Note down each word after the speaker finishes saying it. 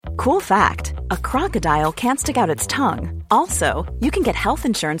Cool fact, a crocodile can't stick out its tongue. Also, you can get health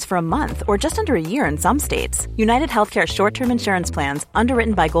insurance for a month or just under a year in some states. United Healthcare short-term insurance plans,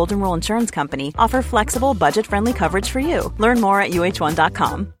 underwritten by Golden Rule Insurance Company, offer flexible, budget-friendly coverage for you. Learn more at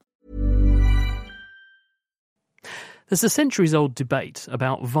uh1.com. There's a centuries-old debate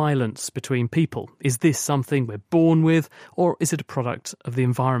about violence between people. Is this something we're born with, or is it a product of the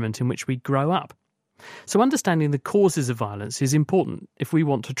environment in which we grow up? So understanding the causes of violence is important if we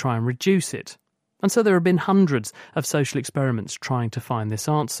want to try and reduce it. And so there have been hundreds of social experiments trying to find this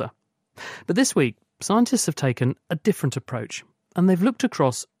answer. But this week, scientists have taken a different approach, and they've looked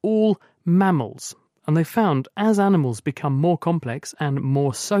across all mammals, and they've found as animals become more complex and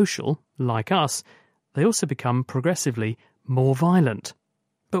more social, like us, they also become progressively more violent.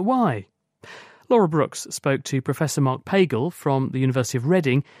 But why? Laura Brooks spoke to Professor Mark Pagel from the University of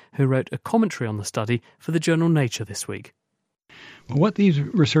Reading, who wrote a commentary on the study for the journal Nature this week. Well, what these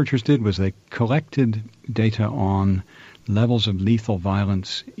researchers did was they collected data on levels of lethal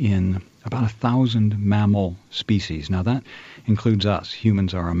violence in about 1,000 mammal species. Now that includes us.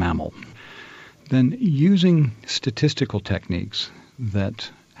 Humans are a mammal. Then using statistical techniques that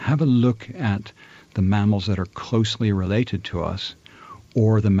have a look at the mammals that are closely related to us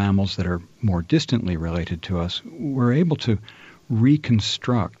or the mammals that are more distantly related to us, we're able to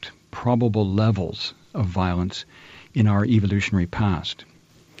reconstruct probable levels of violence in our evolutionary past.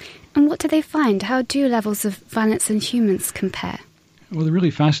 And what do they find? How do levels of violence in humans compare? Well, the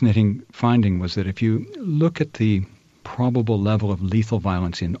really fascinating finding was that if you look at the probable level of lethal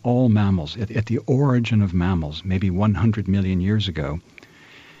violence in all mammals, at the origin of mammals, maybe 100 million years ago,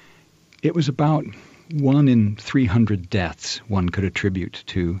 it was about 1 in 300 deaths one could attribute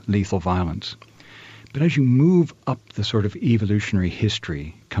to lethal violence. But as you move up the sort of evolutionary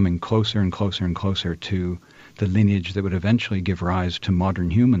history, coming closer and closer and closer to the lineage that would eventually give rise to modern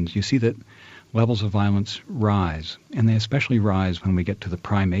humans, you see that levels of violence rise. And they especially rise when we get to the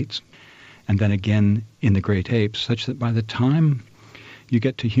primates, and then again in the great apes, such that by the time you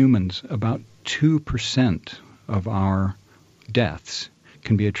get to humans, about 2% of our deaths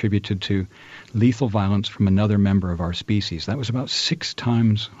can be attributed to lethal violence from another member of our species. That was about 6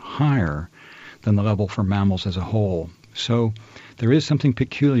 times higher than the level for mammals as a whole. So there is something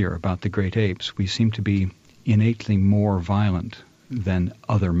peculiar about the great apes. We seem to be innately more violent than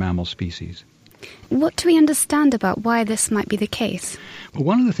other mammal species. What do we understand about why this might be the case? Well,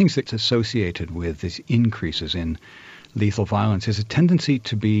 one of the things that's associated with these increases in lethal violence is a tendency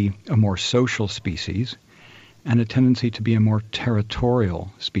to be a more social species and a tendency to be a more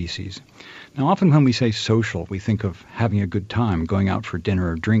territorial species. Now, often when we say social, we think of having a good time, going out for dinner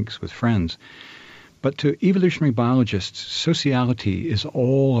or drinks with friends. But to evolutionary biologists, sociality is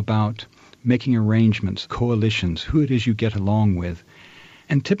all about making arrangements, coalitions, who it is you get along with.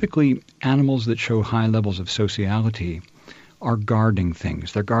 And typically, animals that show high levels of sociality are guarding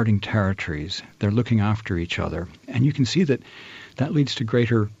things. They're guarding territories. They're looking after each other. And you can see that that leads to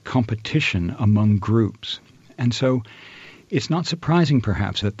greater competition among groups. And so it's not surprising,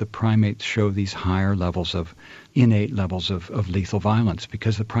 perhaps, that the primates show these higher levels of innate levels of lethal violence,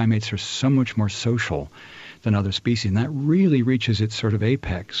 because the primates are so much more social than other species. And that really reaches its sort of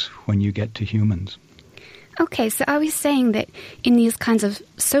apex when you get to humans. Okay, so are we saying that in these kinds of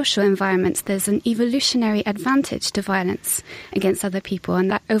social environments there's an evolutionary advantage to violence against other people,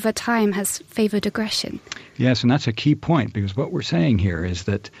 and that over time has favoured aggression? Yes, and that's a key point, because what we're saying here is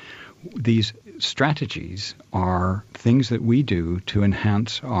that these strategies are things that we do to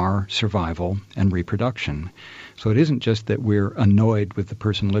enhance our survival and reproduction. So it isn't just that we're annoyed with the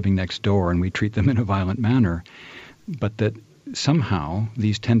person living next door and we treat them in a violent manner, but that somehow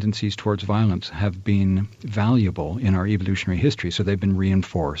these tendencies towards violence have been valuable in our evolutionary history, so they've been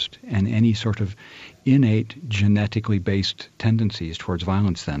reinforced. And any sort of innate genetically based tendencies towards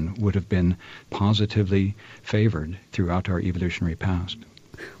violence then would have been positively favored throughout our evolutionary past.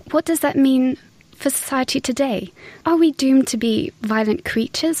 What does that mean for society today? Are we doomed to be violent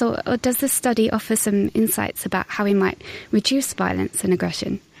creatures, or does this study offer some insights about how we might reduce violence and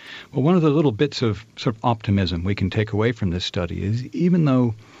aggression? Well, one of the little bits of sort of optimism we can take away from this study is, even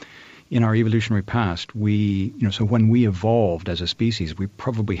though in our evolutionary past so when we evolved as a species, we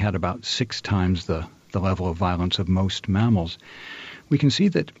probably had about 6 times the level of violence of most mammals. We can see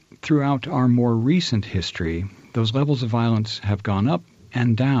that throughout our more recent history, those levels of violence have gone up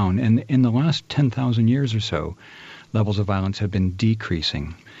and down. And in the last 10,000 years or so, levels of violence have been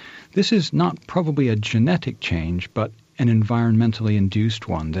decreasing. This is not probably a genetic change, but an environmentally induced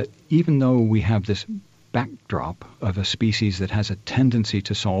one, that even though we have this backdrop of a species that has a tendency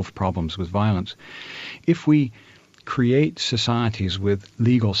to solve problems with violence, if we create societies with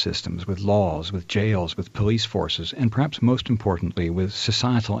legal systems, with laws, with jails, with police forces, and perhaps most importantly, with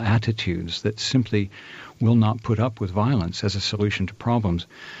societal attitudes that simply will not put up with violence as a solution to problems,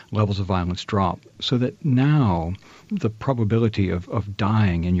 levels of violence drop. So that now the probability of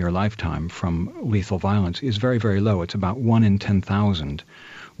dying in your lifetime from lethal violence is very, very low. It's about 1 in 10,000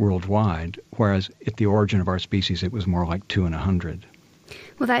 worldwide, whereas at the origin of our species it was more like 2 in 100.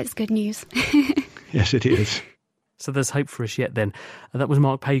 Well, that is good news. Yes, it is. So there's hope for us yet then. That was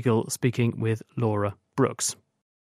Mark Pagel speaking with Laura Brooks.